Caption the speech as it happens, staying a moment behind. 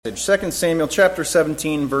2 Samuel chapter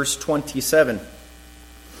 17, verse 27. It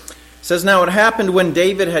says, Now it happened when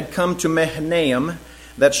David had come to Mahanaim,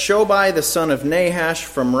 that Shobai the son of Nahash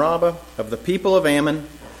from Rabbah of the people of Ammon,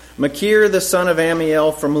 Machir the son of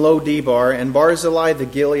Amiel from Lo-debar, and Barzillai the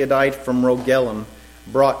Gileadite from Rogelim,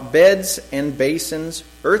 brought beds and basins,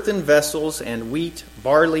 earthen vessels, and wheat,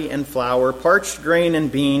 barley and flour, parched grain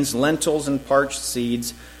and beans, lentils and parched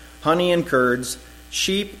seeds, honey and curds,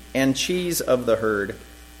 sheep and cheese of the herd,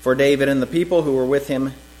 for David and the people who were with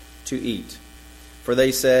him to eat. For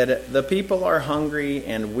they said, The people are hungry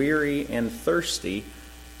and weary and thirsty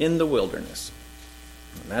in the wilderness.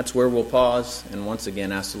 And that's where we'll pause and once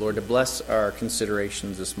again ask the Lord to bless our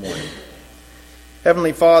considerations this morning.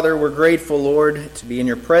 Heavenly Father, we're grateful, Lord, to be in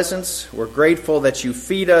your presence. We're grateful that you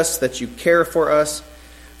feed us, that you care for us.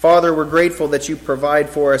 Father, we're grateful that you provide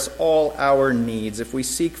for us all our needs. If we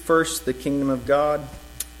seek first the kingdom of God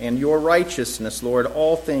and your righteousness, Lord,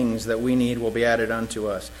 all things that we need will be added unto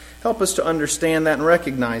us. Help us to understand that and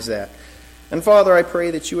recognize that. And Father, I pray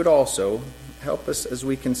that you would also help us as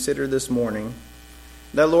we consider this morning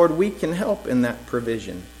that, Lord, we can help in that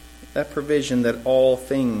provision that all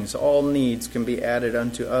things, all needs can be added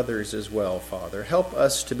unto others as well, Father. Help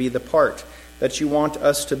us to be the part that you want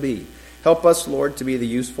us to be. Help us, Lord, to be the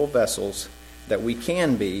useful vessels that we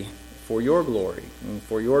can be for your glory and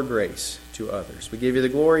for your grace to others. We give you the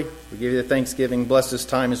glory. We give you the thanksgiving. Bless this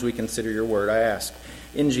time as we consider your word, I ask.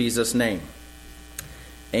 In Jesus' name.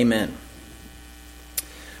 Amen.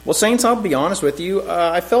 Well, saints, I'll be honest with you.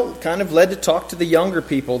 I felt kind of led to talk to the younger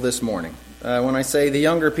people this morning. When I say the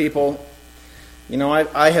younger people, you know,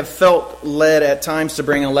 I have felt led at times to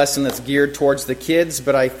bring a lesson that's geared towards the kids,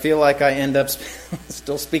 but I feel like I end up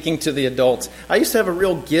still speaking to the adults. I used to have a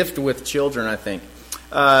real gift with children, I think.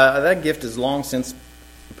 That gift is long since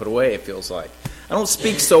put away, it feels like. I don't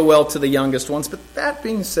speak so well to the youngest ones, but that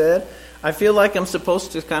being said, I feel like I'm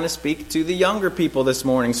supposed to kind of speak to the younger people this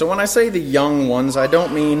morning. So when I say the young ones, I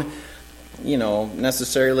don't mean, you know,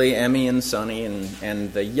 necessarily Emmy and Sonny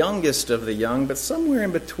and the youngest of the young, but somewhere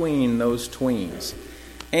in between those tweens.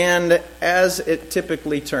 And as it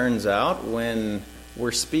typically turns out, when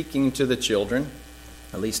we're speaking to the children,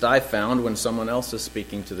 at least I found when someone else is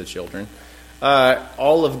speaking to the children,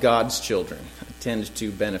 all of God's children tend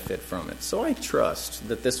to benefit from it. So I trust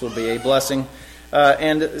that this will be a blessing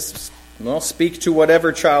and speak to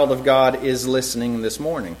whatever child of God is listening this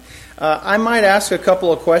morning. I might ask a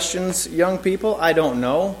couple of questions, young people. I don't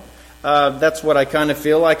know. That's what I kind of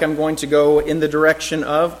feel like I'm going to go in the direction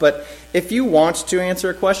of. But if you want to answer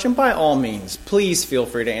a question, by all means, please feel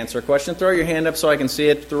free to answer a question. Throw your hand up so I can see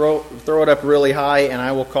it. Throw it up really high, and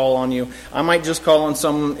I will call on you. I might just call on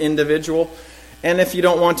some individual. And if you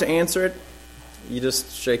don't want to answer it, you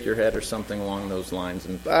just shake your head or something along those lines.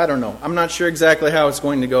 And I don't know. I'm not sure exactly how it's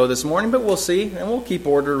going to go this morning, but we'll see. And we'll keep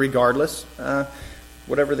order regardless,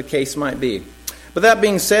 whatever the case might be. But that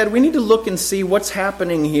being said, we need to look and see what's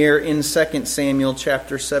happening here in 2 Samuel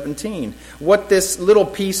chapter 17. What this little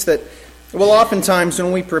piece that, well, oftentimes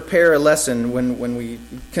when we prepare a lesson, when we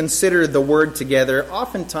consider the word together,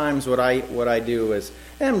 oftentimes what I do is,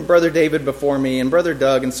 and Brother David before me and Brother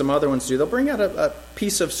Doug and some other ones do, they'll bring out a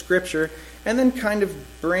piece of Scripture and then kind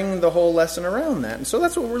of bring the whole lesson around that. And so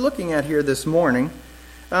that's what we're looking at here this morning.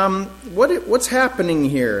 What's happening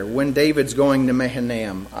here when David's going to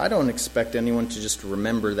Mahanaim? I don't expect anyone to just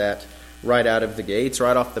remember that right out of the gates,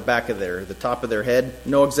 right off the back of the top of their head,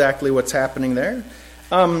 know exactly what's happening there.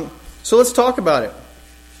 So let's talk about it.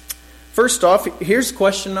 First off, here's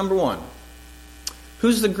question number one.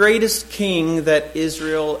 Who's the greatest king that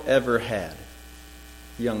Israel ever had?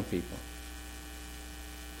 Young people.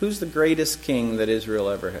 Who's the greatest king that Israel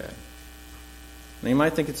ever had? Now you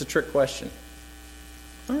might think it's a trick question.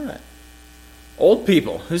 All right. Old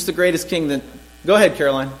people. Who's the greatest king that... Go ahead,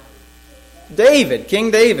 Caroline. David. King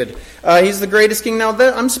David. He's the greatest king. Now,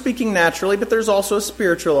 I'm speaking naturally, but there's also a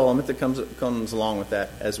spiritual element that comes along with that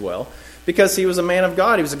as well. Because he was a man of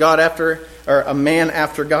God. He was a man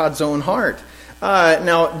after God's own heart.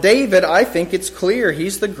 Now, David, I think it's clear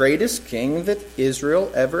he's the greatest king that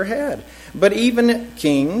Israel ever had. But even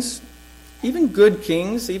kings, even good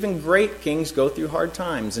kings, even great kings go through hard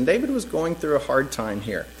times. And David was going through a hard time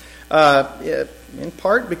here. In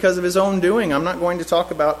part because of his own doing. I'm not going to talk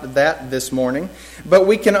about that this morning. But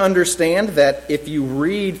we can understand that if you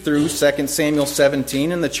read through 2 Samuel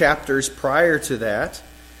 17 and the chapters prior to that,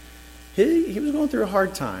 he was going through a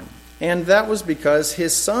hard time. And that was because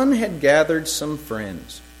his son had gathered some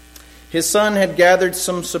friends. His son had gathered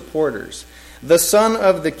some supporters. The son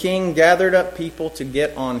of the king gathered up people to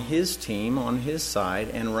get on his team, on his side,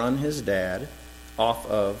 and run his dad off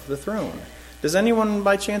of the throne. Does anyone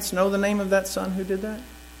by chance know the name of that son who did that?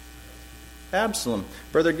 Absalom.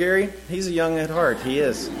 Brother Gary, he's a young at heart. He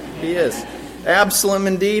is. Absalom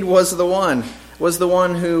indeed was the one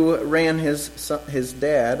who ran his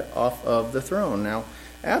dad off of the throne. Now,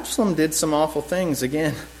 Absalom did some awful things.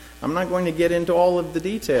 Again, I'm not going to get into all of the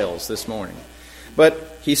details this morning.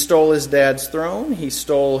 But he stole his dad's throne. He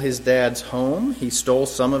stole his dad's home. He stole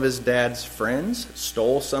some of his dad's friends.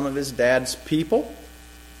 Stole some of his dad's people.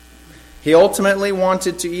 He ultimately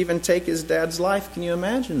wanted to even take his dad's life. Can you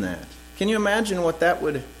imagine that? Can you imagine what that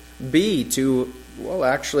would be to,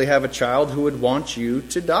 actually have a child who would want you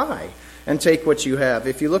to die and take what you have?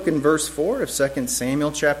 If you look in verse 4 of 2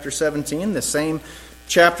 Samuel chapter 17, the same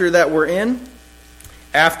chapter that we're in,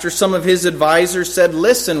 after some of his advisors said,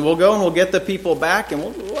 listen, we'll go and we'll get the people back,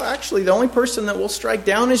 and actually the only person that we'll strike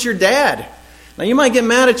down is your dad. Now you might get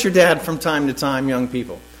mad at your dad from time to time, young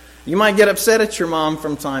people. You might get upset at your mom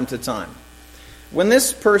from time to time. When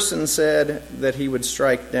this person said that he would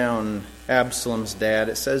strike down Absalom's dad,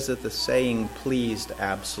 it says that the saying pleased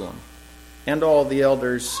Absalom and all the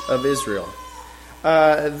elders of Israel.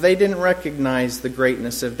 They didn't recognize the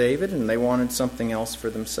greatness of David, and they wanted something else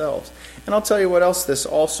for themselves. And I'll tell you what else this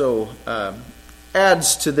also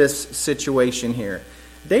adds to this situation here.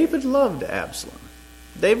 David loved Absalom.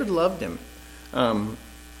 David loved him.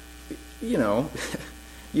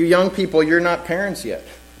 You young people, you're not parents yet.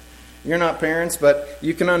 You're not parents, but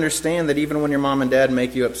you can understand that even when your mom and dad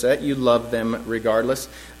make you upset, you love them regardless.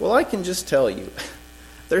 Well, I can just tell you,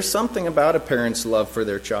 there's something about a parent's love for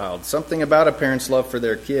their child, something about a parent's love for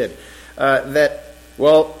their kid,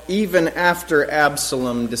 even after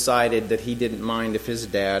Absalom decided that he didn't mind if his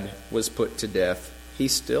dad was put to death, he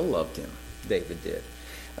still loved him. David did.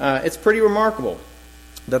 It's pretty remarkable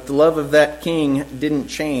that the love of that king didn't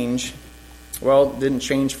change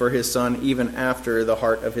for his son even after the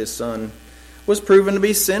heart of his son was proven to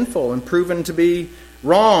be sinful and proven to be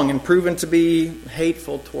wrong and proven to be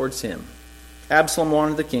hateful towards him. Absalom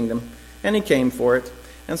wanted the kingdom, and he came for it.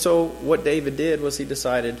 And so what David did was he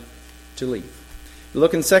decided to leave.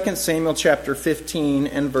 Look in 2 Samuel chapter 15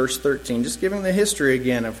 and verse 13, just giving the history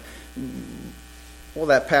again of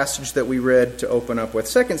that passage that we read to open up with.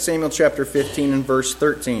 2 Samuel chapter 15 and verse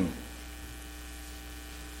 13.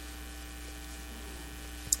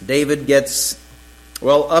 David gets,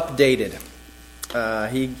 updated.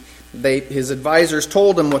 His advisors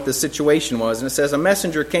told him what the situation was. And it says, a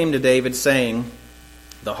messenger came to David saying,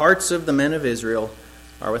 the hearts of the men of Israel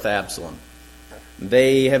are with Absalom.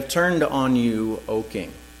 They have turned on you, O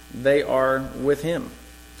king. They are with him.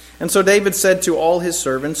 And so David said to all his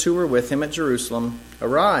servants who were with him at Jerusalem,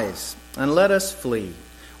 arise, and let us flee,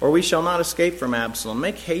 or we shall not escape from Absalom.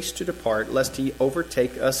 Make haste to depart, lest he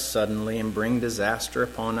overtake us suddenly and bring disaster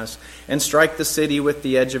upon us, and strike the city with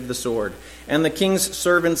the edge of the sword. And the king's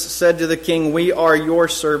servants said to the king, we are your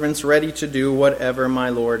servants, ready to do whatever my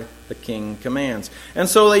lord the king commands. And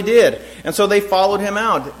so they did. And so they followed him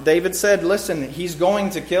out. David said, listen, he's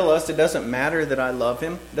going to kill us. It doesn't matter that I love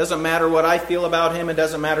him. It doesn't matter what I feel about him. It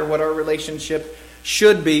doesn't matter what our relationship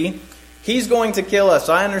should be. He's going to kill us.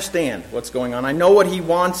 I understand what's going on. I know what he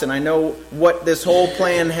wants, and I know what this whole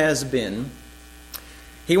plan has been.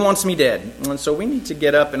 He wants me dead. And so we need to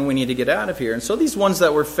get up and we need to get out of here. And so these ones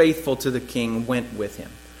that were faithful to the king went with him.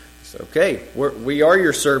 So, okay, we are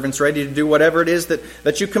your servants, ready to do whatever it is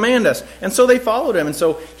that you command us. And so they followed him. And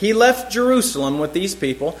so he left Jerusalem with these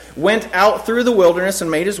people, went out through the wilderness and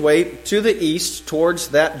made his way to the east towards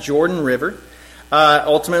that Jordan River.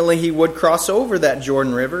 Ultimately, he would cross over that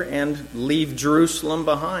Jordan River and leave Jerusalem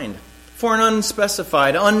behind for an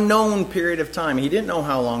unspecified, unknown period of time. He didn't know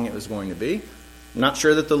how long it was going to be. Not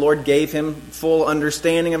sure that the Lord gave him full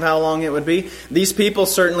understanding of how long it would be. These people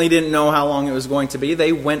certainly didn't know how long it was going to be.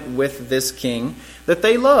 They went with this king that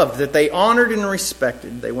they loved, that they honored and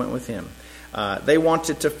respected. They went with him. They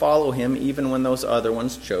wanted to follow him even when those other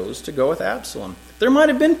ones chose to go with Absalom. There might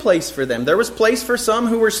have been place for them. There was place for some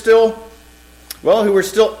who were still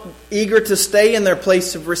eager to stay in their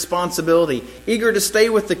place of responsibility, eager to stay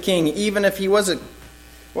with the king, even if he was kind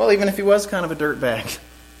of a dirtbag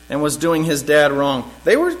and was doing his dad wrong.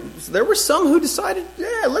 There were some who decided,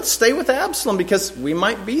 let's stay with Absalom because we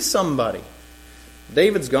might be somebody.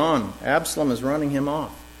 David's gone. Absalom is running him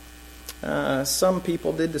off. Some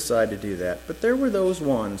people did decide to do that, but there were those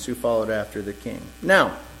ones who followed after the king.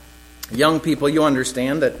 Now, young people, you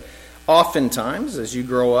understand that oftentimes, as you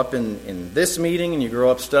grow up in this meeting and you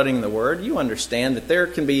grow up studying the Word, you understand that there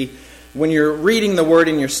can be, when you're reading the Word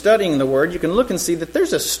and you're studying the Word, you can look and see that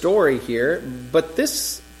there's a story here, but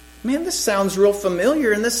this sounds real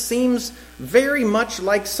familiar, and this seems very much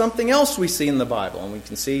like something else we see in the Bible. And we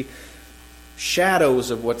can see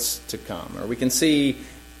shadows of what's to come, or we can see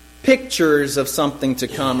pictures of something to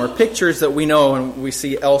come, or pictures that we know and we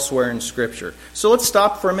see elsewhere in Scripture. So let's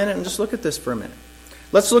stop for a minute and just look at this for a minute.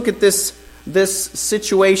 Let's look at this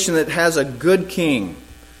situation that has a good king,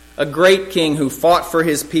 a great king who fought for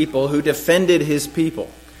his people, who defended his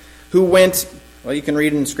people, who went, well, you can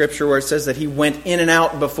read in Scripture where it says that he went in and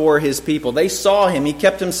out before his people. They saw him. He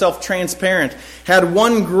kept himself transparent, had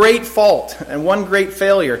one great fault and one great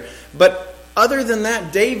failure. But other than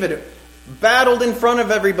that, David battled in front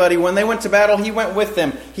of everybody. When they went to battle, he went with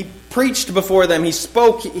them. He preached before them. He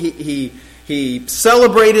spoke. He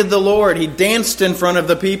celebrated the Lord. He danced in front of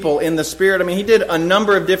the people in the Spirit. I mean, he did a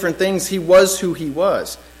number of different things. He was who he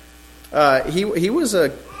was. He was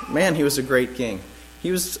a great king.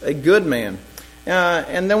 He was a good man.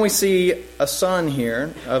 And then we see a son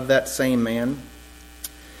here of that same man.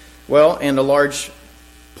 Well, and a large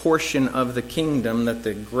portion of the kingdom that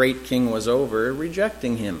the great king was over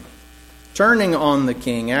rejecting him, turning on the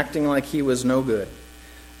king, acting like he was no good.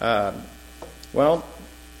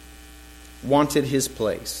 Wanted his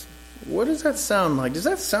place. What does that sound like? Does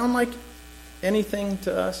that sound like anything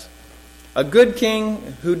to us? A good king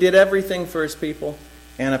who did everything for his people,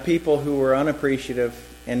 and a people who were unappreciative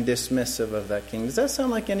and dismissive of that king. Does that sound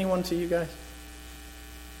like anyone to you guys?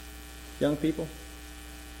 Young people?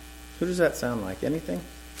 Who does that sound like? Anything?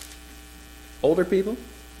 Older people?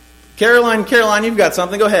 Caroline, you've got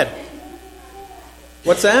something. Go ahead.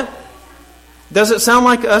 What's that? Does it sound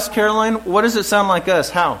like us, Caroline? What does it sound like us?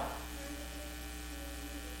 How?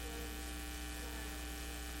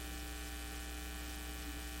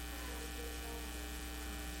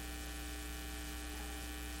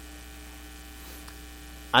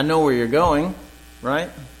 I know where you're going, right?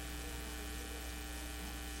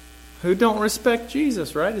 Who don't respect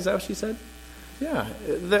Jesus, right? Is that what she said? Yeah.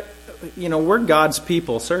 We're God's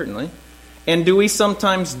people, certainly. And do we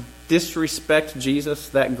sometimes disrespect Jesus,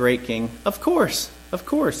 that great king? Of course.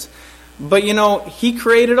 But he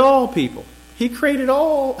created all people. He created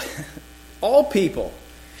all people.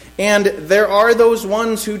 And there are those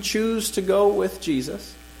ones who choose to go with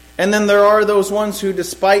Jesus. And then there are those ones who,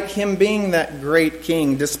 despite him being that great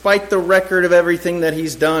king, despite the record of everything that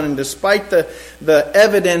he's done, and despite the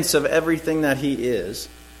evidence of everything that he is,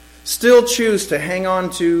 still choose to hang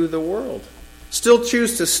on to the world. Still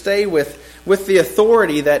choose to stay with the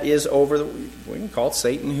authority that is over we can call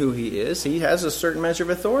Satan who he is. He has a certain measure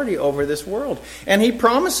of authority over this world. And he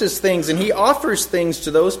promises things and he offers things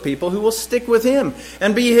to those people who will stick with him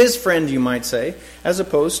and be his friend, you might say, as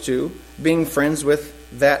opposed to being friends with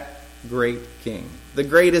that great king. The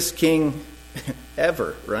greatest king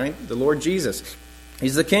ever, right? The Lord Jesus.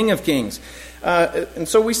 He's the King of Kings. And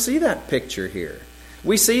so we see that picture here.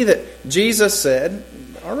 We see that Jesus said,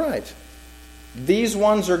 all right, these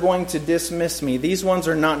ones are going to dismiss me. These ones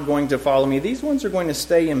are not going to follow me. These ones are going to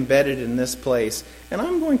stay embedded in this place. And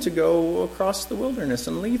I'm going to go across the wilderness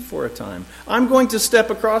and leave for a time. I'm going to step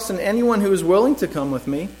across, and anyone who is willing to come with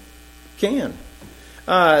me can.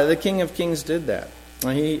 The King of Kings did that.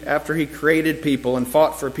 After he created people and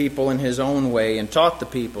fought for people in his own way and taught the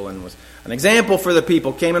people and was an example for the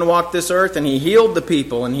people, came and walked this earth, and he healed the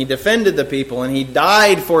people and he defended the people and he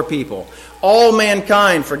died for people. All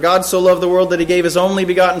mankind, for God so loved the world that he gave his only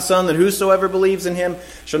begotten Son, that whosoever believes in him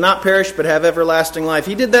shall not perish but have everlasting life.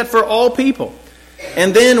 He did that for all people.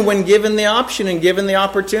 And then when given the option and given the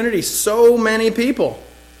opportunity, so many people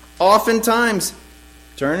oftentimes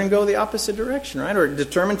turn and go the opposite direction, right? Or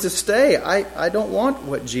determined to stay. I don't want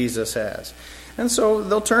what Jesus has. And so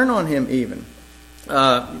they'll turn on him even.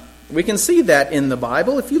 We can see that in the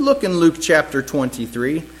Bible. If you look in Luke chapter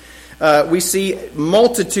 23, we see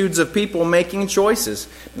multitudes of people making choices.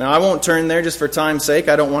 Now, I won't turn there just for time's sake.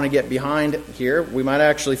 I don't want to get behind here. We might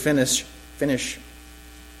actually finish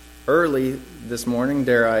early this morning,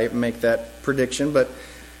 dare I make that prediction. But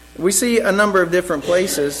we see a number of different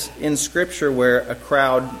places in Scripture where a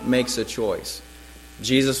crowd makes a choice.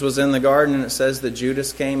 Jesus was in the garden, and it says that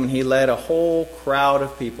Judas came and he led a whole crowd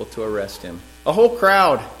of people to arrest him. A whole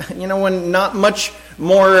crowd. When not much,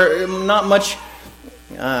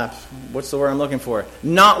 what's the word I'm looking for?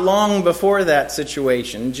 Not long before that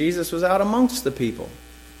situation, Jesus was out amongst the people,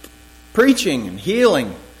 preaching and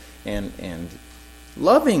healing and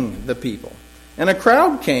loving the people. And a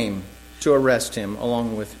crowd came to arrest him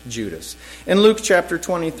along with Judas. In Luke chapter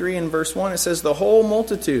 23 and verse 1, it says the whole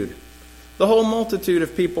multitude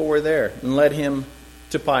of people were there and led him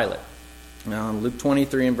to Pilate. Now, Luke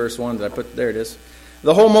 23 and verse 1, there it is.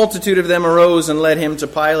 The whole multitude of them arose and led him to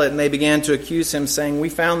Pilate, and they began to accuse him, saying, "We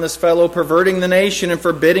found this fellow perverting the nation and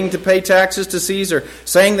forbidding to pay taxes to Caesar,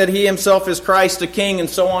 saying that he himself is Christ, a king," and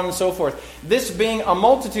so on and so forth. This being a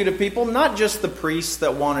multitude of people, not just the priests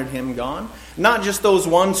that wanted him gone, not just those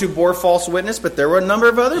ones who bore false witness, but there were a number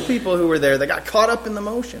of other people who were there that got caught up in the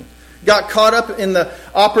motion, got caught up in the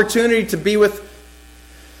opportunity to be with,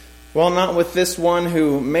 well, not with this one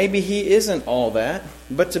who maybe he isn't all that,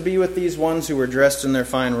 but to be with these ones who were dressed in their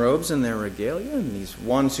fine robes and their regalia, and these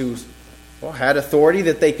ones who had authority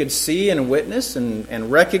that they could see and witness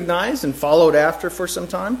and recognize and followed after for some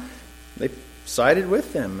time. They sided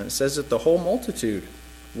with them. And it says that the whole multitude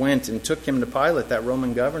went and took him to Pilate, that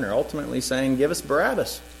Roman governor, ultimately saying, "Give us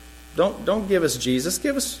Barabbas. Don't give us Jesus,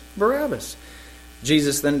 give us Barabbas."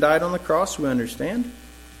 Jesus then died on the cross, we understand.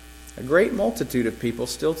 A great multitude of people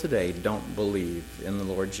still today don't believe in the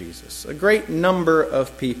Lord Jesus. A great number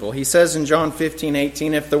of people. He says in John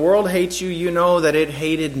 15:18, "If the world hates you, you know that it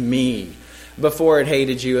hated me before it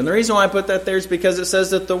hated you." And the reason why I put that there is because it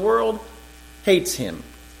says that the world hates him.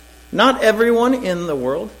 Not everyone in the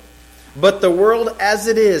world, but the world as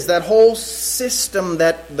it is, that whole system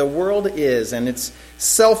that the world is, and its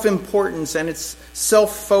self-importance and its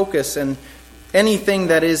self-focus and anything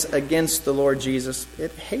that is against the Lord Jesus,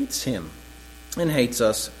 it hates him and hates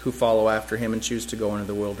us who follow after him and choose to go into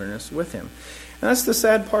the wilderness with him. And that's the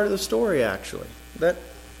sad part of the story, actually. That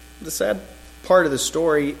the sad part of the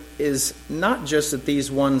story is not just that these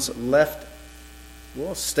ones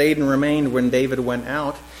stayed and remained when David went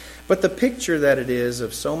out, but the picture that it is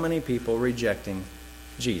of so many people rejecting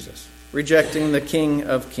Jesus, rejecting the King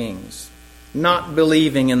of Kings, not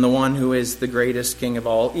believing in the one who is the greatest king of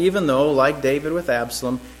all, even though, like David with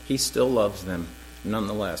Absalom, he still loves them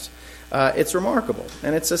nonetheless. It's remarkable,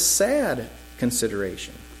 and it's a sad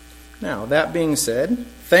consideration. Now, that being said,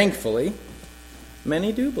 thankfully,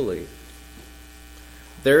 many do believe.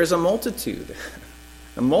 There is a multitude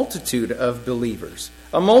of believers,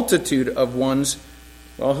 a multitude of ones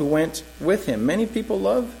who went with him. Many people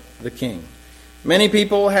love the king. Many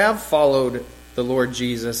people have followed the Lord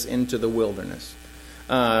Jesus into the wilderness.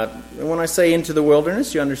 When I say into the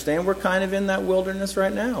wilderness, you understand we're kind of in that wilderness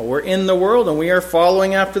right now. We're in the world and we are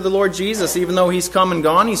following after the Lord Jesus. Even though he's come and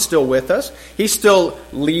gone, he's still with us. He still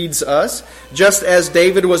leads us, just as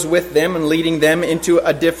David was with them and leading them into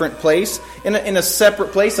a different place, in a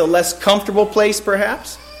separate place, a less comfortable place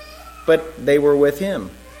perhaps, but they were with him.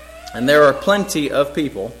 And there are plenty of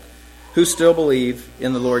people who still believe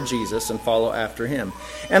in the Lord Jesus and follow after him.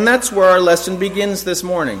 And that's where our lesson begins this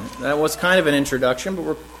morning. That was kind of an introduction, but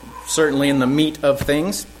we're certainly in the meat of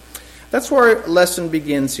things. That's where our lesson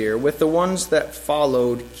begins here, with the ones that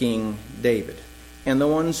followed King David, and the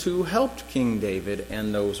ones who helped King David,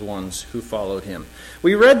 and those ones who followed him.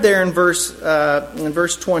 We read there in verse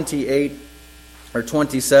 28, or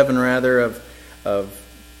 27 rather, of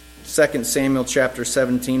 2 Samuel chapter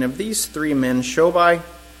 17, of these three men, Shobai,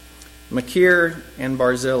 Machir, and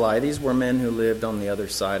Barzillai. These were men who lived on the other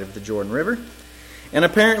side of the Jordan River. And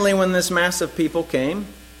apparently when this mass of people came,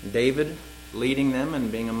 David leading them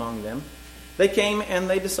and being among them, they came and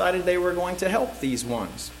they decided they were going to help these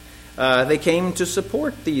ones. They came to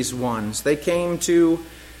support these ones. They came to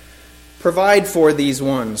provide for these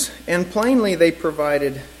ones. And plainly they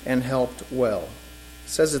provided and helped well. It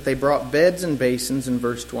says that they brought beds and basins in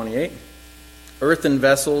verse 28, earthen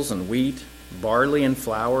vessels and wheat, barley and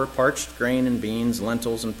flour, parched grain and beans,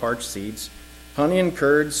 lentils and parched seeds, honey and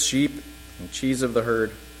curds, sheep and cheese of the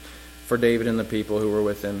herd, for David and the people who were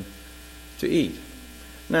with him to eat.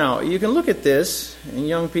 Now, you can look at this, and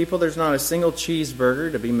young people, there's not a single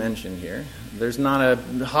cheeseburger to be mentioned here. There's not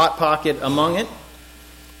a Hot Pocket among it.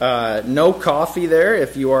 No coffee there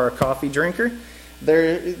if you are a coffee drinker.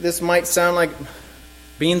 This might sound like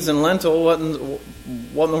beans and lentil. What in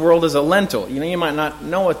the world is a lentil? You might not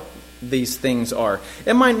know what these things are.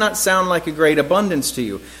 It might not sound like a great abundance to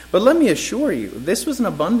you, but let me assure you, this was an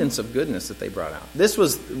abundance of goodness that they brought out. This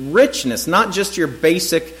was richness, not just your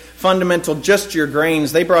basic, fundamental, just your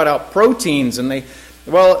grains. They brought out proteins, and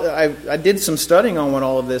I did some studying on what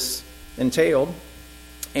all of this entailed,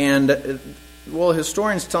 and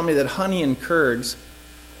historians tell me that honey and curds.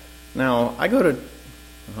 Now, I go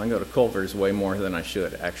to Culver's way more than I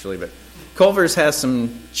should, actually, but Culver's has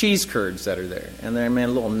some cheese curds that are there, and they're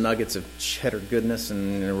little nuggets of cheddar goodness,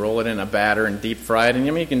 and roll it in a batter and deep fry it. And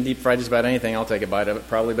you can deep fry just about anything. I'll take a bite of it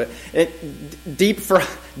probably, but deep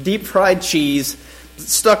fried cheese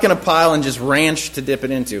stuck in a pile and just ranch to dip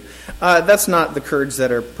it into. That's not the curds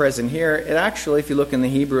that are present here. It actually, if you look in the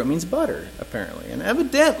Hebrew, it means butter apparently, and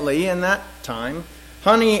evidently in that time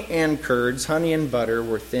Honey and curds, honey and butter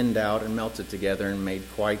were thinned out and melted together and made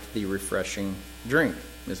quite the refreshing drink,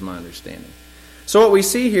 is my understanding. So what we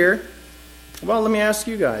see here, well, let me ask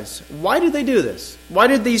you guys, why did they do this? Why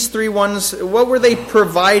did these three ones, what were they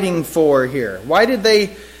providing for here? Why did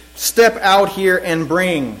they step out here and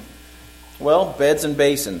bring, well, beds and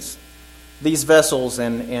basins, these vessels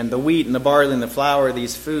and the wheat and the barley and the flour,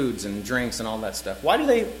 these foods and drinks and all that stuff? Why did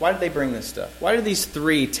they bring this stuff? Why did these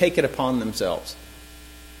three take it upon themselves?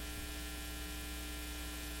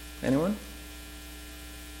 Anyone?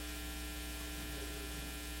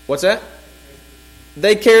 What's that?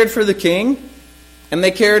 They cared for the king, and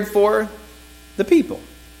they cared for the people.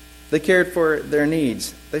 They cared for their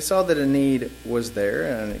needs. They saw that a need was there,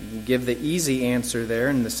 and give the easy answer there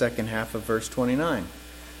in the second half of verse 29.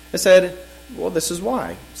 It said, well, this is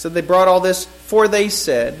why. So they brought all this, for they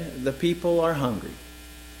said, the people are hungry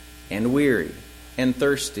and weary and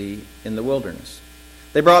thirsty in the wilderness.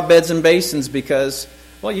 They brought beds and basins because,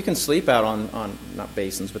 well, you can sleep out on not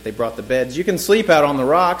basins, but they brought the beds. You can sleep out on the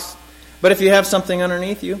rocks, but if you have something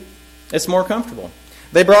underneath you, it's more comfortable.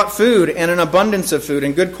 They brought food and an abundance of food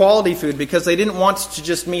and good quality food because they didn't want to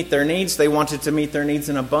just meet their needs. They wanted to meet their needs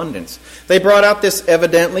in abundance. They brought out this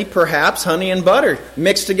evidently, perhaps, honey and butter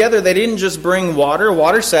mixed together. They didn't just bring water.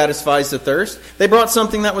 Water satisfies the thirst. They brought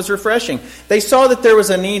something that was refreshing. They saw that there was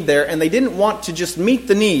a need there, and they didn't want to just meet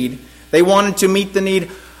the need. They wanted to meet the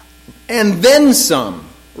need and then some,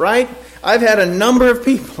 right? I've had a number of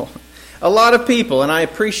people, a lot of people, and I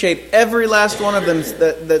appreciate every last one of them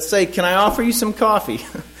that say, can I offer you some coffee?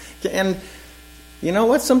 And you know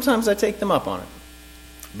what? Sometimes I take them up on it.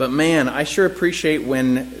 But man, I sure appreciate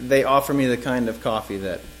when they offer me the kind of coffee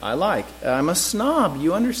that I like. I'm a snob.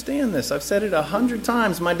 You understand this. I've said it 100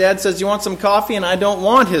 times. My dad says, you want some coffee? And I don't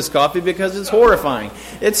want his coffee because it's horrifying.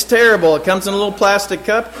 It's terrible. It comes in a little plastic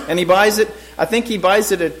cup, and he buys it. I think he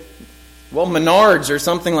buys it at, well, Menards or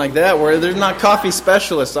something like that, where they're not coffee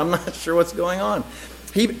specialists. I'm not sure what's going on.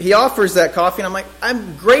 He offers that coffee, and I'm like,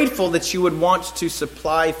 I'm grateful that you would want to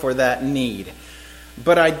supply for that need.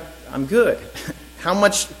 But I'm good. How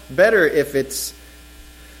much better if it's,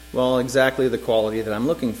 well, exactly the quality that I'm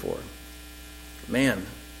looking for. Man,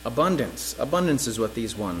 abundance. Abundance is what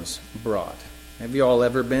these ones brought. Have you all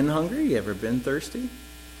ever been hungry? You ever been thirsty? Have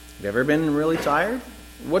you ever been really tired?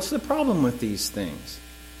 What's the problem with these things?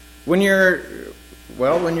 When you're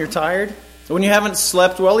tired, when you haven't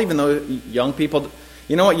slept well, even though young people,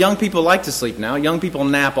 you know what, young people like to sleep now. Young people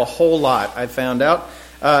nap a whole lot, I've found out,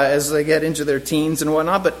 as they get into their teens and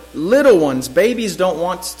whatnot. But little ones, babies don't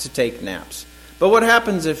want to take naps. But what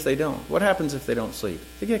happens if they don't? What happens if they don't sleep?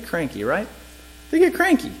 They get cranky, right? They get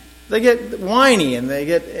cranky. They get whiny, and they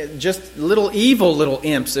get just evil little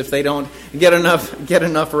imps if they don't get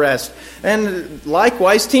enough rest. And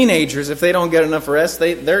likewise, teenagers, if they don't get enough rest,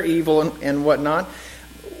 they're evil and whatnot.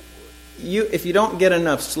 If you don't get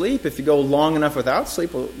enough sleep, if you go long enough without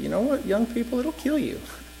sleep, well, you know what, young people, it'll kill you.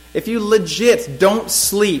 If you legit don't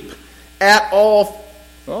sleep at all,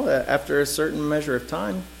 well, after a certain measure of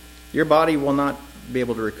time, your body will not be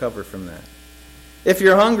able to recover from that. If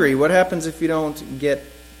you're hungry, what happens if you don't get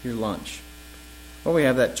your lunch? Well, we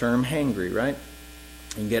have that term, hangry, right?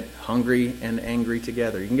 You can get hungry and angry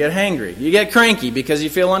together. You can get hangry. You get cranky because you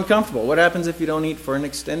feel uncomfortable. What happens if you don't eat for an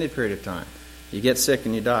extended period of time? You get sick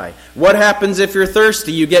and you die. What happens if you're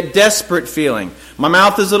thirsty? You get desperate feeling. My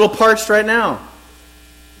mouth is a little parched right now.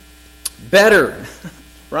 Better,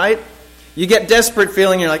 right? You get desperate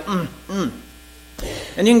feeling. You're like, And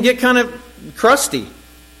you can get kind of crusty.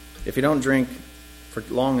 If you don't drink for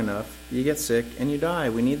long enough, you get sick and you die.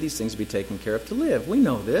 We need these things to be taken care of to live. We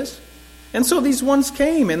know this. And so these ones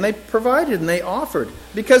came and they provided and they offered.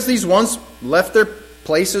 Because these ones left their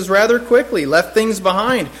places rather quickly, left things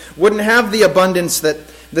behind. Wouldn't have the abundance that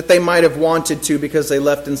they might have wanted to because they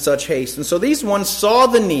left in such haste. And so these ones saw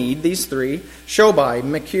the need, these three, Shobai,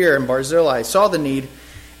 Machir, and Barzillai, saw the need,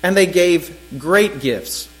 and they gave great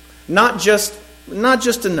gifts. Not just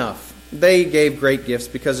enough. They gave great gifts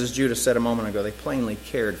because, as Judah said a moment ago, they plainly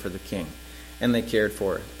cared for the king and they cared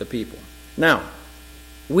for the people. Now,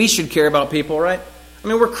 we should care about people, right? I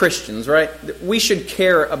mean, we're Christians, right? We should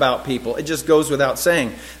care about people. It just goes without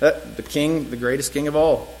saying. The king, the greatest king of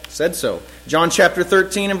all, said so. John chapter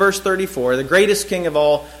 13 and verse 34, the greatest king of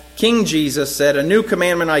all, King Jesus said, "A new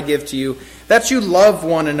commandment I give to you, that you love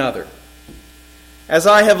one another. As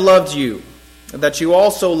I have loved you, that you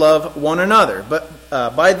also love one another. But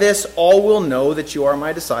by this all will know that you are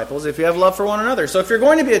my disciples, if you have love for one another." So if you're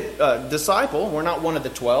going to be a disciple, we're not one of the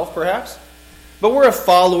 12 perhaps, but we're a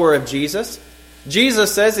follower of Jesus.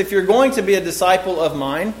 Jesus says, if you're going to be a disciple of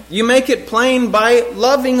mine, you make it plain by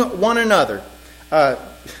loving one another.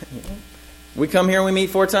 We come here and we meet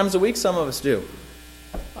 4 times a week, some of us do.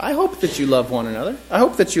 I hope that you love one another. I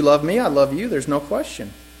hope that you love me. I love you. There's no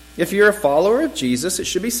question. If you're a follower of Jesus, it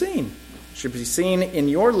should be seen. It should be seen in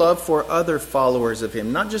your love for other followers of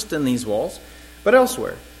Him, not just in these walls, but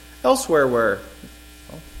elsewhere. Elsewhere where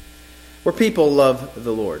people love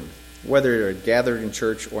the Lord, whether they're gathered in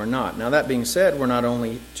church or not. Now, that being said, we're not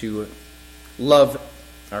only to love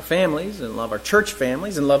our families and love our church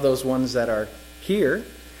families and love those ones that are here.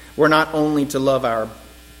 We're not only to love our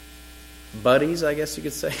buddies, I guess you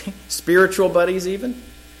could say, spiritual buddies even.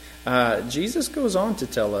 Jesus goes on to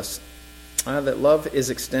tell us that love is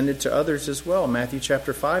extended to others as well. Matthew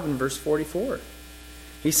chapter 5 and verse 44.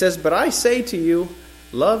 He says, "But I say to you,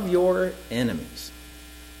 love your enemies.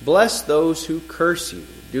 Bless those who curse you.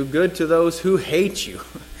 Do good to those who hate you.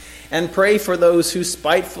 And pray for those who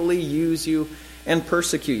spitefully use you and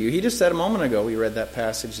persecute you." He just said a moment ago, we read that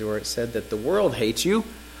passage where it said that the world hates you.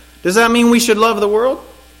 Does that mean we should love the world?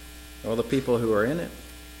 Well, the people who are in it,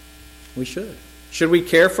 we should. Should we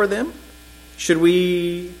care for them? Should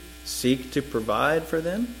we seek to provide for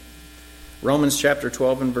them? Romans chapter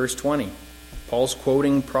 12 and verse 20. Paul's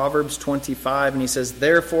quoting Proverbs 25, and he says,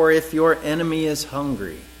 "Therefore, if your enemy is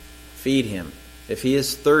hungry, feed him. If he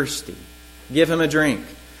is thirsty, give him a drink.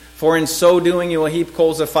 For in so doing, you will heap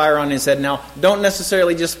coals of fire on his head." Now, don't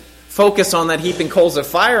necessarily just focus on that heaping coals of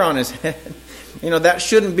fire on his head. That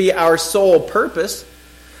shouldn't be our sole purpose.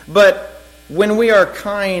 But when we are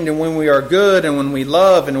kind and when we are good and when we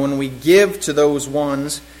love and when we give to those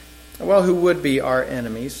ones, who would be our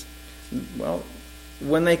enemies,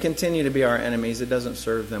 when they continue to be our enemies, it doesn't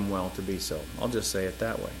serve them well to be so. I'll just say it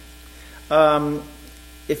that way.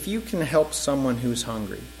 If you can help someone who's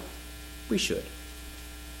hungry, we should.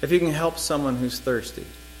 If you can help someone who's thirsty,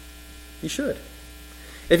 you should.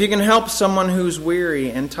 If you can help someone who's weary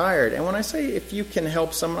and tired, and when I say if you can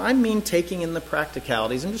help someone, I mean taking in the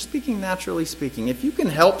practicalities. I'm just speaking naturally speaking. If you can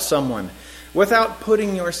help someone without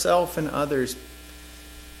putting yourself and others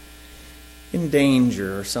in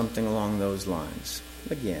danger or something along those lines,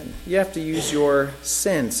 again, you have to use your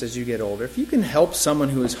sense as you get older. If you can help someone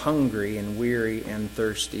who is hungry and weary and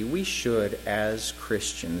thirsty, we should, as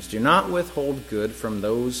Christians, do not withhold good from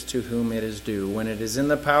those to whom it is due when it is in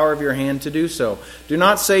the power of your hand to do so. Do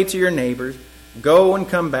not say to your neighbor, "Go and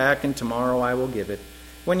come back, and tomorrow I will give it,"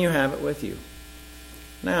 when you have it with you.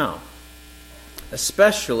 Now,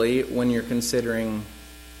 especially when you're considering,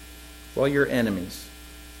 your enemies.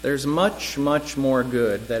 There's much, much more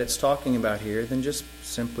good that it's talking about here than just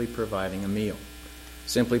simply providing a meal.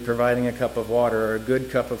 Simply providing a cup of water or a good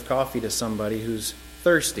cup of coffee to somebody who's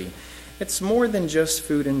thirsty. It's more than just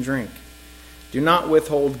food and drink. Do not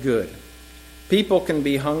withhold good. People can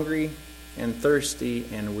be hungry and thirsty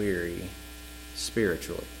and weary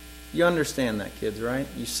spiritually. You understand that, kids, right?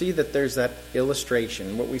 You see that there's that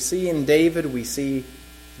illustration. What we see in David, we see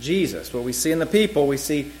Jesus. What we see in the people, we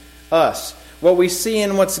see us. What we see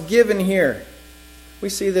in what's given here, we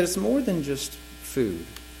see that it's more than just food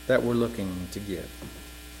that we're looking to give.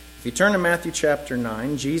 If you turn to Matthew chapter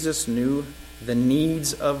 9, Jesus knew the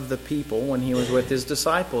needs of the people when he was with his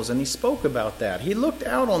disciples, and he spoke about that. He looked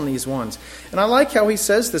out on these ones. And I like how he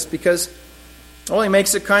says this because, he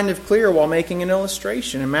makes it kind of clear while making an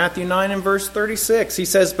illustration. In Matthew 9 and verse 36, he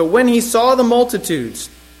says, "But when he saw the multitudes,"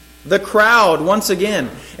 the crowd once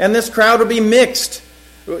again, and this crowd would be mixed.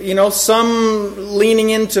 Some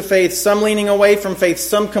leaning into faith, some leaning away from faith,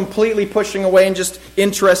 some completely pushing away and just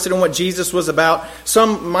interested in what Jesus was about.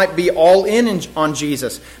 Some might be all in on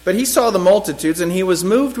Jesus. But he saw the multitudes and he was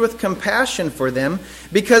moved with compassion for them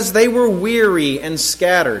because they were weary and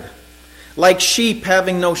scattered, like sheep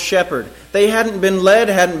having no shepherd. They hadn't been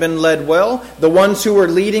led well. The ones who were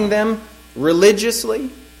leading them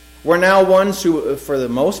religiously were now ones who, for the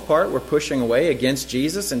most part, were pushing away against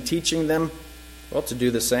Jesus and teaching them to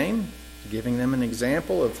do the same, giving them an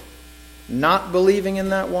example of not believing in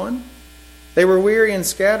that one. They were weary and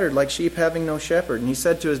scattered like sheep having no shepherd. And he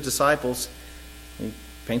said to his disciples, he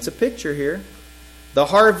paints a picture here, "The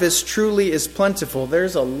harvest truly is plentiful."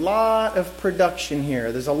 There's a lot of production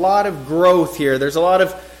here. There's a lot of growth here. There's a lot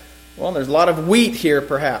of wheat here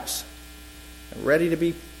perhaps, ready to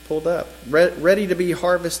be pulled up, ready to be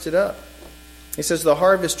harvested up. He says, "The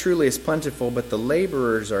harvest truly is plentiful, but the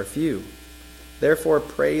laborers are few. Therefore,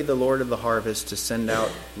 pray the Lord of the harvest to send out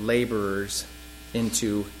laborers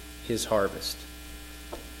into his harvest."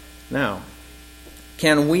 Now,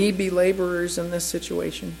 can we be laborers in this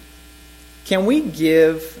situation? Can we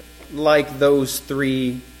give like those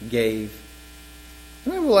 3 gave?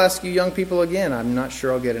 And I will ask you young people again. I'm not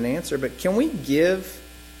sure I'll get an answer, but can we give,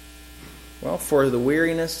 for the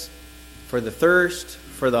weariness, for the thirst,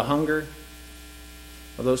 for the hunger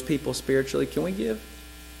of those people spiritually? Can we give?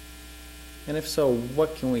 And if so,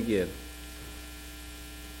 what can we give?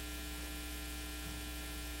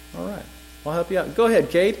 All right. I'll help you out. Go ahead,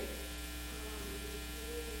 Kate.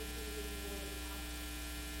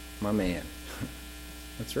 My man.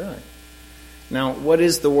 That's right. Now, what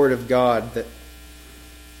is the Word of God?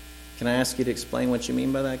 Can I ask you to explain what you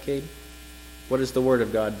mean by that, Kate? What does the Word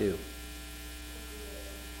of God do?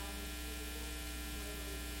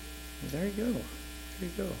 There you go. There you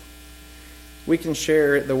go. We can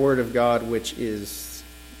share the Word of God, which is,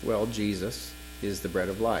 well, Jesus is the bread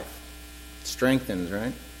of life. It strengthens,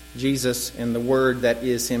 right? Jesus and the Word that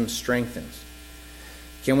is Him strengthens.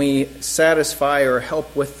 Can we satisfy or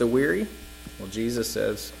help with the weary? Well, Jesus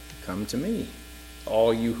says, "Come to me,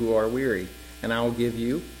 all you who are weary, and I will give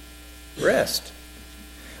you rest."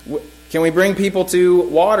 Can we bring people to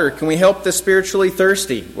water? Can we help the spiritually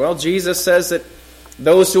thirsty? Well, Jesus says that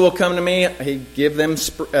those who will come to me, He give them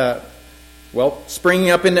springing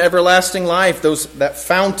up into everlasting life, that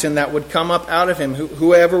fountain that would come up out of Him.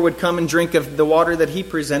 Whoever would come and drink of the water that He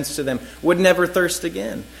presents to them would never thirst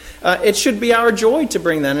again. It should be our joy to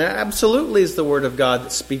bring that. And it absolutely is the Word of God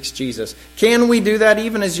that speaks Jesus. Can we do that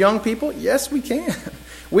even as young people? Yes, we can.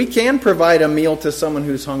 We can provide a meal to someone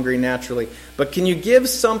who's hungry naturally. But can you give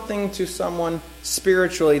something to someone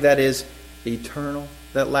spiritually that is eternal,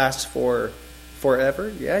 that lasts forever?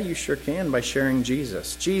 Yeah, you sure can by sharing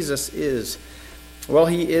Jesus. Jesus is, well,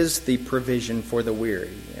 He is the provision for the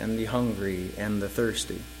weary and the hungry and the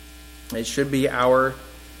thirsty. It should be our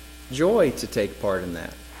joy to take part in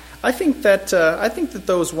that. I think that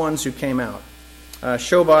those ones who came out,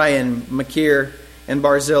 Shobai and Machir and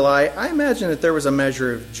Barzillai, I imagine that there was a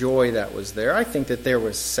measure of joy that was there. I think that there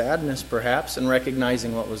was sadness, perhaps, in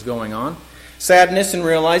recognizing what was going on. Sadness in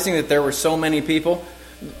realizing that there were so many people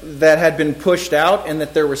that had been pushed out, and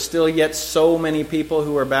that there were still yet so many people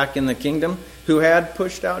who were back in the kingdom who had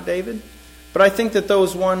pushed out David. But I think that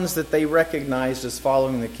those ones that they recognized as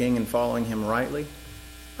following the king and following him rightly,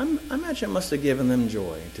 I imagine it must have given them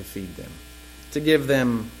joy to feed them, to give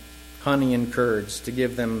them honey and curds, to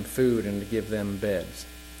give them food and to give them beds.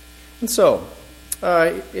 And so,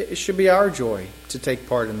 it should be our joy to take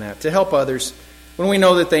part in that, to help others when we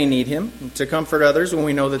know that they need Him, to comfort others when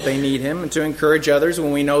we know that they need Him, and to encourage others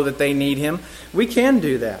when we know that they need Him. We can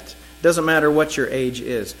do that. Doesn't matter what your age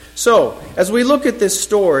is. So, as we look at this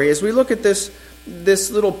story, as we look at this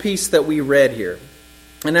little piece that we read here,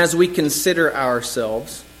 and as we consider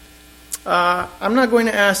ourselves, I'm not going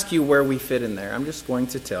to ask you where we fit in there. I'm just going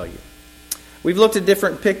to tell you. We've looked at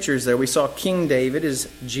different pictures there. We saw King David is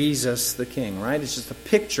Jesus the King, right? It's just a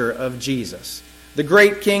picture of Jesus. The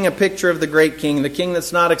great king, a picture of the great king. The king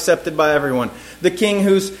that's not accepted by everyone. The king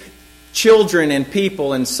whose children and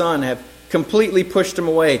people and son have completely pushed him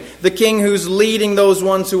away. The king who's leading those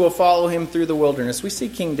ones who will follow him through the wilderness. We see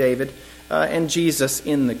King David and Jesus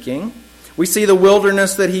in the king. We see the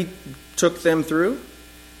wilderness that he took them through.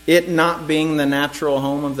 It not being the natural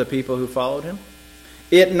home of the people who followed him.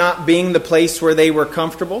 It not being the place where they were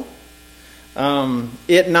comfortable.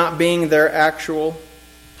 It not being their actual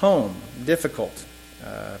home. Difficult.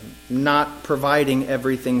 Not providing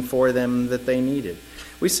everything for them that they needed.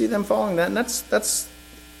 We see them following that. And that's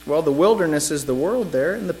the wilderness is the world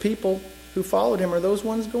there. And the people who followed him are those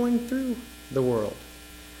ones going through the world.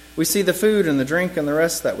 We see the food and the drink and the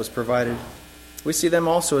rest that was provided. We see them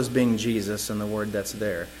also as being Jesus and the word that's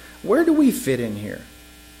there. Where do we fit in here?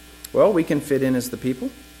 Well, we can fit in as the people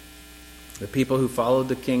who followed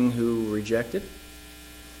the king who rejected,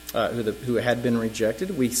 who had been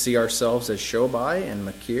rejected. We see ourselves as Shobai and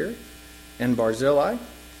Machir and Barzillai,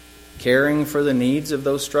 caring for the needs of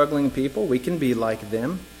those struggling people. We can be like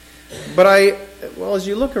them. But as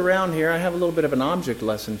you look around here, I have a little bit of an object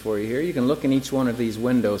lesson for you here. You can look in each one of these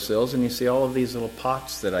windowsills and you see all of these little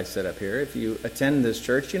pots that I set up here. If you attend this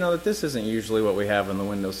church, you know that this isn't usually what we have on the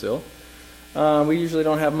windowsill. We usually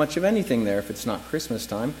don't have much of anything there if it's not Christmas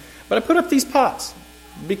time. But I put up these pots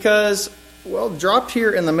because, dropped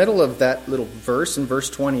here in the middle of that little verse, in verse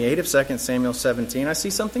 28 of 2 Samuel 17, I see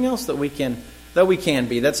something else that we can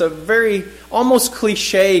be. That's a very almost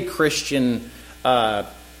cliche Christian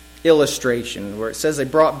illustration where it says they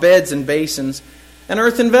brought beds and basins and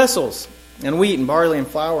earthen vessels and wheat and barley and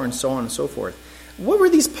flour and so on and so forth. What were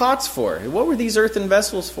these pots for? What were these earthen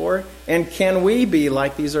vessels for? And can we be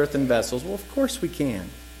like these earthen vessels? Well, of course we can.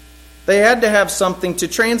 They had to have something to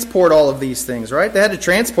transport all of these things, right? They had to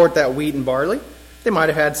transport that wheat and barley. They might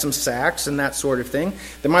have had some sacks and that sort of thing.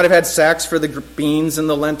 They might have had sacks for the beans and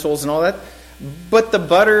the lentils and all that. But the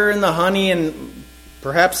butter and the honey and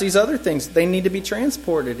Perhaps these other things, they need to be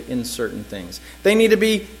transported in certain things. They need to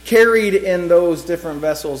be carried in those different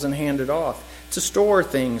vessels and handed off to store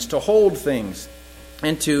things, to hold things,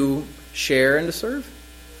 and to share and to serve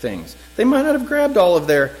things. They might not have grabbed all of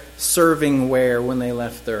their serving ware when they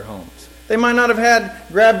left their homes. They might not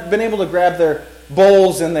have been able to grab their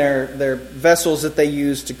bowls and their vessels that they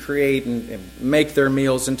use to create and make their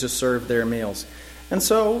meals and to serve their meals. And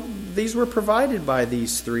so these were provided by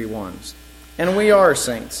these three ones. And we are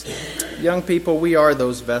saints. Young people, we are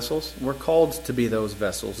those vessels. We're called to be those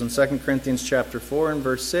vessels. In 2 Corinthians chapter 4 and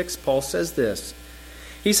verse 6, Paul says this.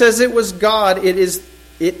 He says, it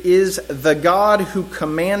is the God who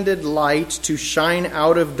commanded light to shine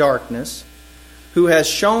out of darkness, who has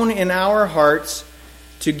shone in our hearts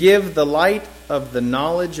to give the light of the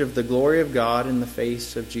knowledge of the glory of God in the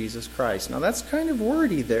face of Jesus Christ. Now that's kind of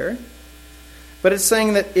wordy there. But it's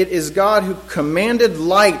saying that it is God who commanded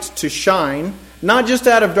light to shine, not just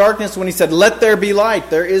out of darkness when He said, let there be light.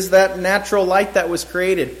 There is that natural light that was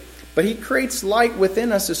created. But He creates light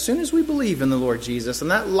within us as soon as we believe in the Lord Jesus. And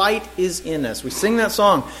that light is in us. We sing that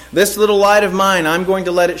song, this little light of mine, I'm going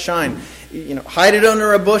to let it shine. Hide it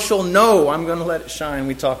under a bushel. No, I'm going to let it shine.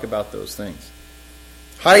 We talk about those things.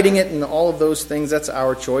 Hiding it and all of those things, that's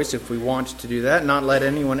our choice if we want to do that. Not let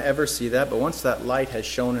anyone ever see that. But once that light has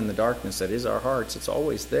shone in the darkness that is our hearts, it's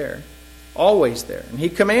always there. Always there. And He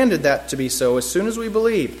commanded that to be so as soon as we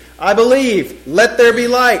believe. I believe. Let there be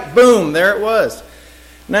light. Boom. There it was.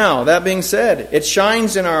 Now, that being said, it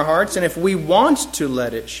shines in our hearts. And if we want to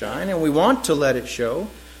let it shine and we want to let it show,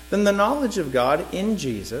 then the knowledge of God in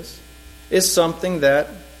Jesus is something that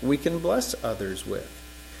we can bless others with.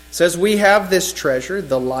 It says we have this treasure,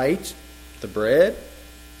 the light, the bread,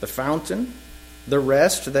 the fountain, the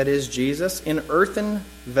rest, that is Jesus, in earthen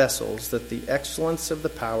vessels, that the excellence of the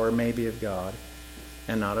power may be of God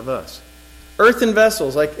and not of us. Earthen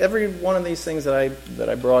vessels, like every one of these things that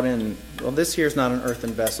I brought in, well, this here is not an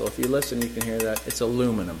earthen vessel. If you listen, you can hear that. It's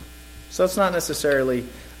aluminum. So it's not necessarily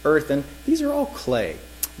earthen. These are all clay.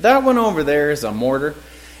 That one over there is a mortar.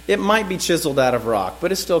 It might be chiseled out of rock,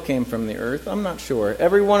 but it still came from the earth. I'm not sure.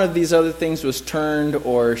 Every one of these other things was turned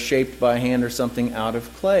or shaped by hand or something out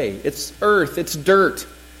of clay. It's earth. It's dirt.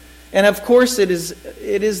 And of course it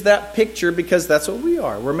is that picture because that's what we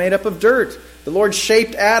are. We're made up of dirt. The Lord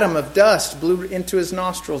shaped Adam of dust, blew into his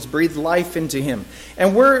nostrils, breathed life into him.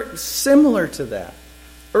 And we're similar to that.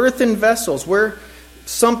 Earthen vessels. We're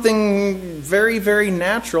something very, very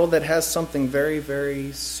natural that has something very,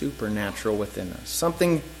 very supernatural within us.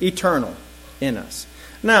 Something eternal in us.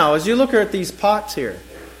 Now, as you look at these pots here,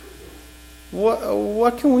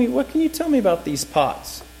 what can you tell me about these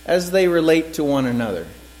pots as they relate to one another?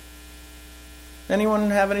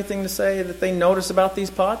 Anyone have anything to say that they notice about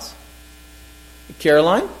these pots?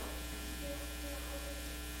 Caroline?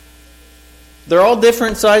 They're all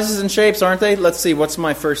different sizes and shapes, aren't they? Let's see, what's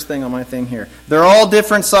my first thing on my thing here? They're all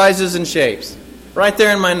different sizes and shapes. Right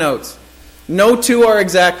there in my notes. No two are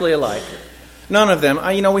exactly alike. None of them.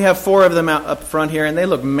 We have 4 of them out up front here, and they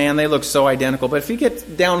look so identical. But if you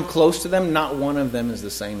get down close to them, not one of them is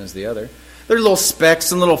the same as the other. There are little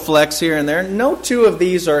specks and little flecks here and there. No 2 of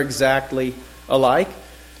these are exactly alike.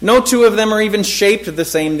 No 2 of them are even shaped the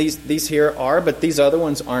same. These here are, but these other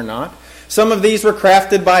ones are not. Some of these were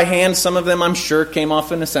crafted by hand. Some of them, I'm sure, came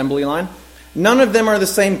off an assembly line. None of them are the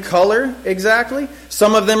same color exactly.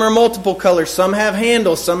 Some of them are multiple colors. Some have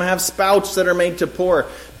handles. Some have spouts that are made to pour.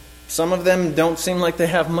 Some of them don't seem like they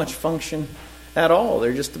have much function at all.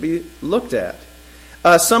 They're just to be looked at.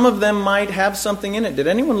 Some of them might have something in it. Did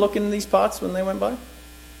anyone look into these pots when they went by?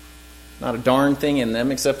 Not a darn thing in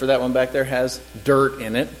them, except for that one back there has dirt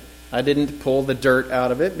in it. I didn't pull the dirt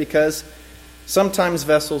out of it because sometimes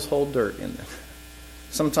vessels hold dirt in them.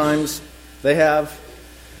 Sometimes they have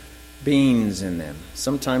beans in them.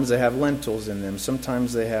 Sometimes they have lentils in them.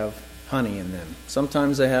 Sometimes they have honey in them.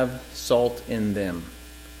 Sometimes they have salt in them.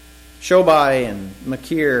 Shobai and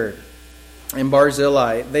Makir and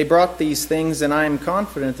Barzillai, they brought these things, and I am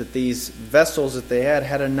confident that these vessels that they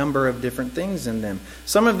had a number of different things in them.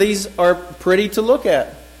 Some of these are pretty to look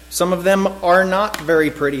at. Some of them are not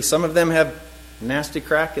very pretty. Some of them have nasty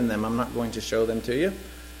crack in them. I'm not going to show them to you.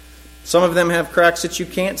 Some of them have cracks that you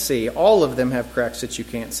can't see. All of them have cracks that you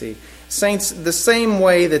can't see. Saints, the same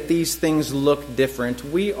way that these things look different,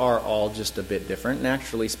 we are all just a bit different.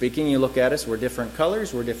 Naturally speaking, you look at us, we're different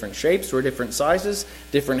colors, we're different shapes, we're different sizes,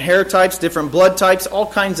 different hair types, different blood types, all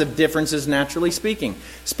kinds of differences naturally speaking.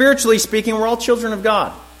 Spiritually speaking, we're all children of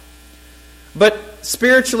God. But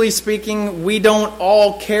spiritually speaking, we don't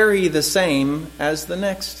all carry the same as the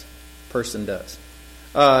next person does.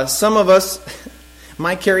 Some of us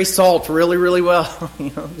might carry salt really, really well.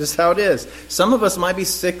 Just how it is. Some of us might be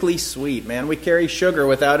sickly sweet, man. We carry sugar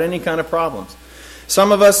without any kind of problems.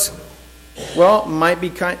 Some of us, might be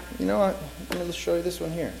kind... You know what? I'm going to show you this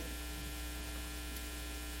one here.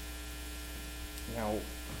 Now,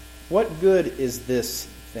 what good is this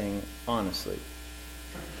thing, honestly?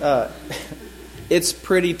 It's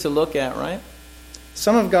pretty to look at, right?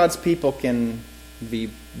 Some of God's people can be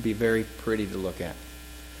very pretty to look at.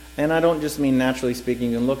 And I don't just mean naturally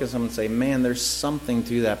speaking. You can look at someone and say, man, there's something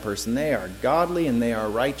to that person. They are godly and they are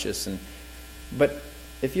righteous. But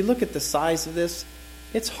if you look at the size of this,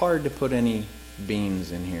 it's hard to put any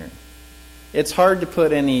beans in here. It's hard to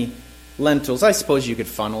put any lentils. I suppose you could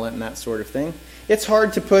funnel it and that sort of thing. It's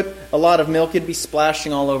hard to put a lot of milk. It'd be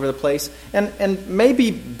splashing all over the place. And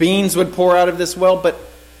maybe beans would pour out of this well, but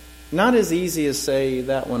not as easy as, say,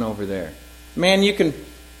 that one over there. Man, you can...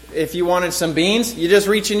 If you wanted some beans, you just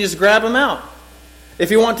reach and just grab them out.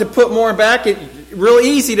 If you want to put more back, it's real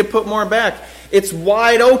easy to put more back. It's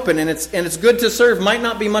wide open and it's good to serve. Might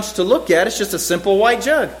not be much to look at. It's just a simple white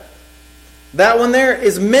jug. That one there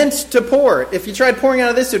is meant to pour. If you tried pouring out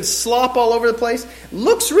of this, it would slop all over the place.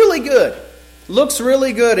 Looks really good. Looks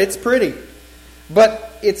really good. It's pretty.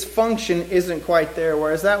 But its function isn't quite there.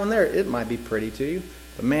 Whereas that one there, it might be pretty to you.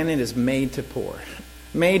 But man, it is made to pour.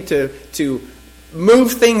 Made to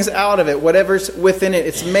move things out of it, whatever's within it.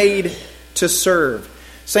 It's made to serve.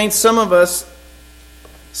 Saints, some of us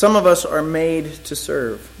are made to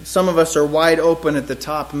serve. Some of us are wide open at the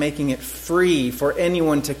top, making it free for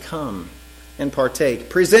anyone to come and partake,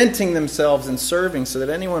 presenting themselves and serving so that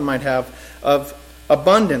anyone might have of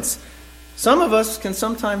abundance. Some of us can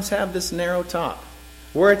sometimes have this narrow top,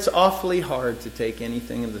 where it's awfully hard to take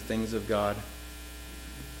anything of the things of God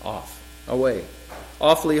away.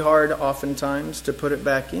 Awfully hard, oftentimes, to put it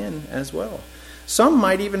back in as well. Some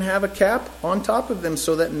might even have a cap on top of them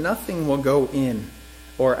so that nothing will go in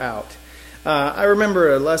or out. I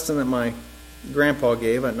remember a lesson that my grandpa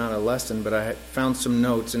gave. Not a lesson, but I found some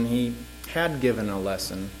notes, and he had given a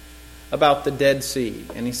lesson about the Dead Sea.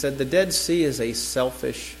 And he said the Dead Sea is a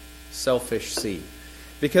selfish sea.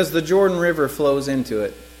 Because the Jordan River flows into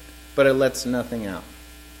it, but it lets nothing out.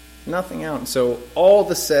 Nothing out. And so all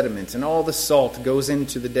the sediment and all the salt goes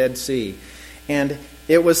into the Dead Sea. And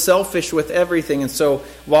it was selfish with everything. And so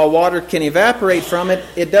while water can evaporate from it,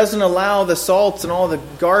 it doesn't allow the salts and all the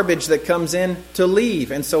garbage that comes in to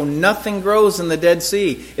leave. And so nothing grows in the Dead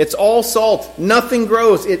Sea. It's all salt. Nothing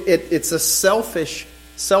grows. It's a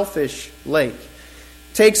selfish lake.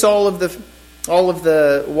 Takes all of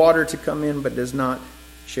the water to come in, but does not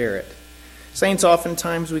share it. Saints,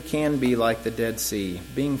 oftentimes we can be like the Dead Sea,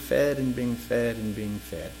 being fed and being fed and being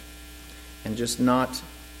fed, and just not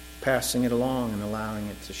passing it along and allowing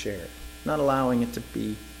it to share it, not allowing it to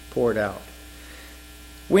be poured out.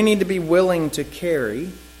 We need to be willing to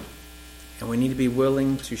carry, and we need to be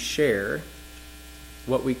willing to share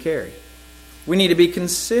what we carry. We need to be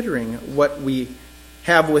considering what we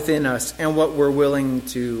have within us and what we're willing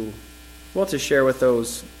to share with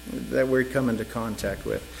those that we come into contact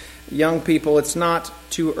with. Young people, it's not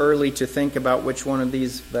too early to think about which one of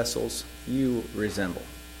these vessels you resemble.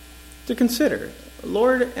 To consider,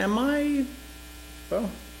 Lord, am I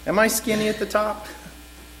skinny at the top?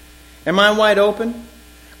 Am I wide open?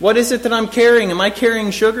 What is it that I'm carrying? Am I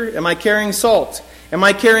carrying sugar? Am I carrying salt? Am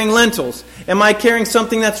I carrying lentils? Am I carrying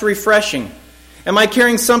something that's refreshing? Am I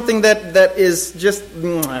carrying something that is just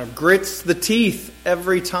grits the teeth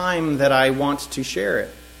every time that I want to share it?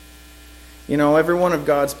 You know, every one of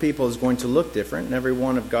God's people is going to look different, and every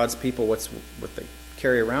one of God's people, what they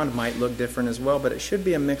carry around might look different as well, but it should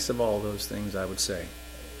be a mix of all those things, I would say.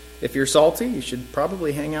 If you're salty, you should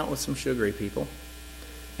probably hang out with some sugary people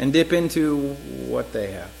and dip into what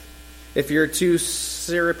they have. If you're too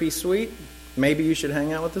syrupy sweet, maybe you should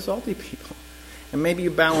hang out with the salty people. And maybe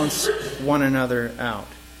you balance one another out.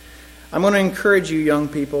 I'm going to encourage you, young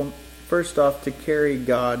people, first off, to carry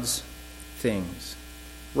God's things.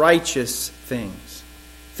 Righteous things.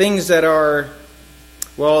 Things that are,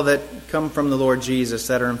 that come from the Lord Jesus,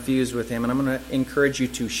 that are infused with Him. And I'm going to encourage you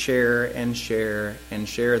to share and share and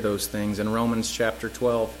share those things in Romans chapter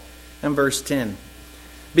 12 and verse 10.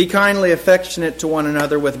 Be kindly affectionate to one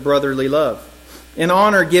another with brotherly love. In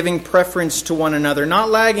honor, giving preference to one another, not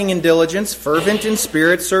lagging in diligence, fervent in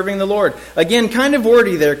spirit, serving the Lord. Again, kind of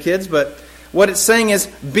wordy there, kids, but what it's saying is,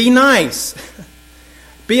 be nice.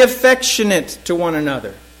 Be affectionate to one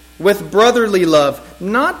another with brotherly love,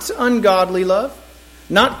 not ungodly love,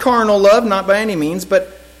 not carnal love, not by any means,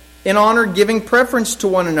 but In honor, giving preference to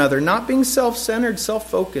one another, not being self-centered,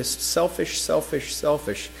 self-focused,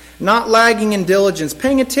 selfish. Not lagging in diligence,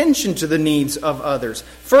 paying attention to the needs of others.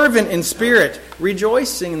 Fervent in spirit,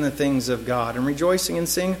 rejoicing in the things of God, and rejoicing in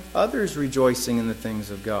seeing others rejoicing in the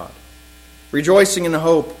things of God. Rejoicing in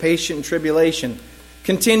hope, patient in tribulation,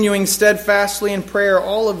 continuing steadfastly in prayer.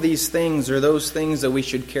 All of these things are those things that we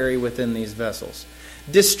should carry within these vessels.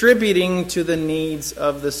 Distributing to the needs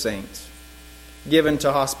of the saints. Given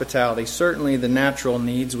to hospitality. Certainly the natural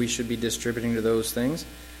needs, we should be distributing to those things.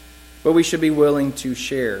 But we should be willing to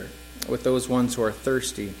share with those ones who are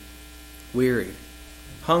thirsty, weary,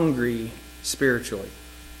 hungry spiritually.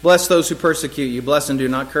 Bless those who persecute you. Bless and do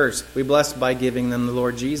not curse. We bless by giving them the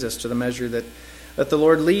Lord Jesus to the measure that the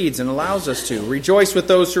Lord leads and allows us to. Rejoice with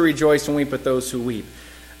those who rejoice and weep with those who weep.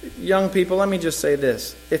 Young people, let me just say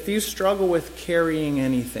this. If you struggle with carrying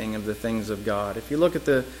anything of the things of God, if you look at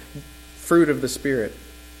the fruit of the Spirit,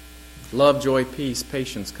 love, joy, peace,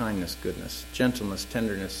 patience, kindness, goodness, gentleness,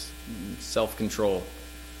 tenderness, self-control.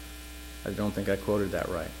 I don't think I quoted that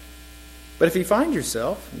right. But if you find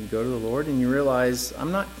yourself, you go to the Lord and you realize,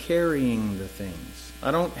 I'm not carrying the things.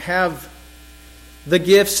 I don't have the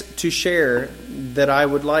gifts to share that I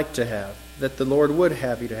would like to have, that the Lord would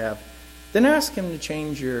have you to have. Then ask Him to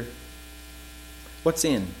change your what's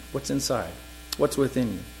inside, what's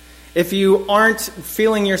within you. If you aren't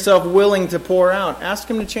feeling yourself willing to pour out, ask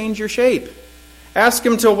Him to change your shape. Ask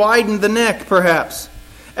Him to widen the neck, perhaps.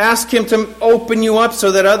 Ask Him to open you up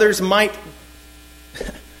so that others might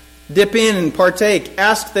dip in and partake.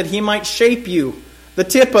 Ask that He might shape you, the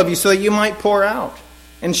tip of you, so that you might pour out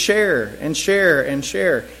and share and share and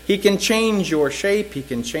share. He can change your shape. He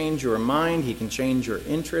can change your mind. He can change your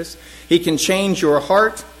interests. He can change your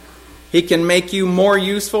heart. He can make you more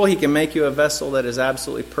useful. He can make you a vessel that is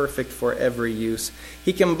absolutely perfect for every use.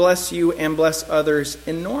 He can bless you and bless others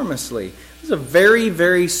enormously. There's a very,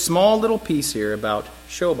 very small little piece here about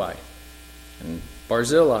Shobai and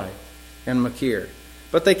Barzillai and Machir.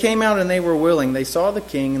 But they came out and they were willing. They saw the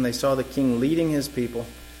king and they saw the king leading his people.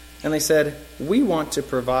 And they said, we want to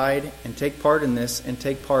provide and take part in this and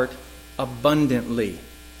take part abundantly.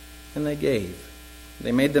 And they gave.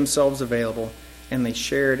 They made themselves available. And they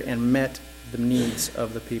shared and met the needs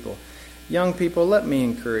of the people. Young people, let me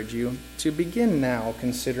encourage you to begin now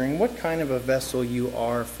considering what kind of a vessel you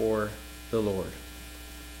are for the Lord.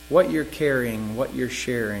 What you're carrying, what you're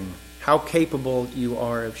sharing, how capable you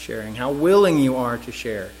are of sharing, how willing you are to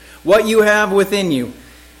share, what you have within you.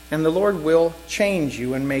 And the Lord will change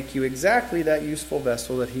you and make you exactly that useful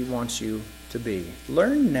vessel that He wants you to be.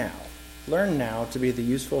 Learn now to be the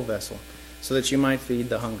useful vessel so that you might feed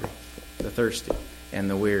the hungry, the thirsty, and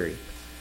the weary.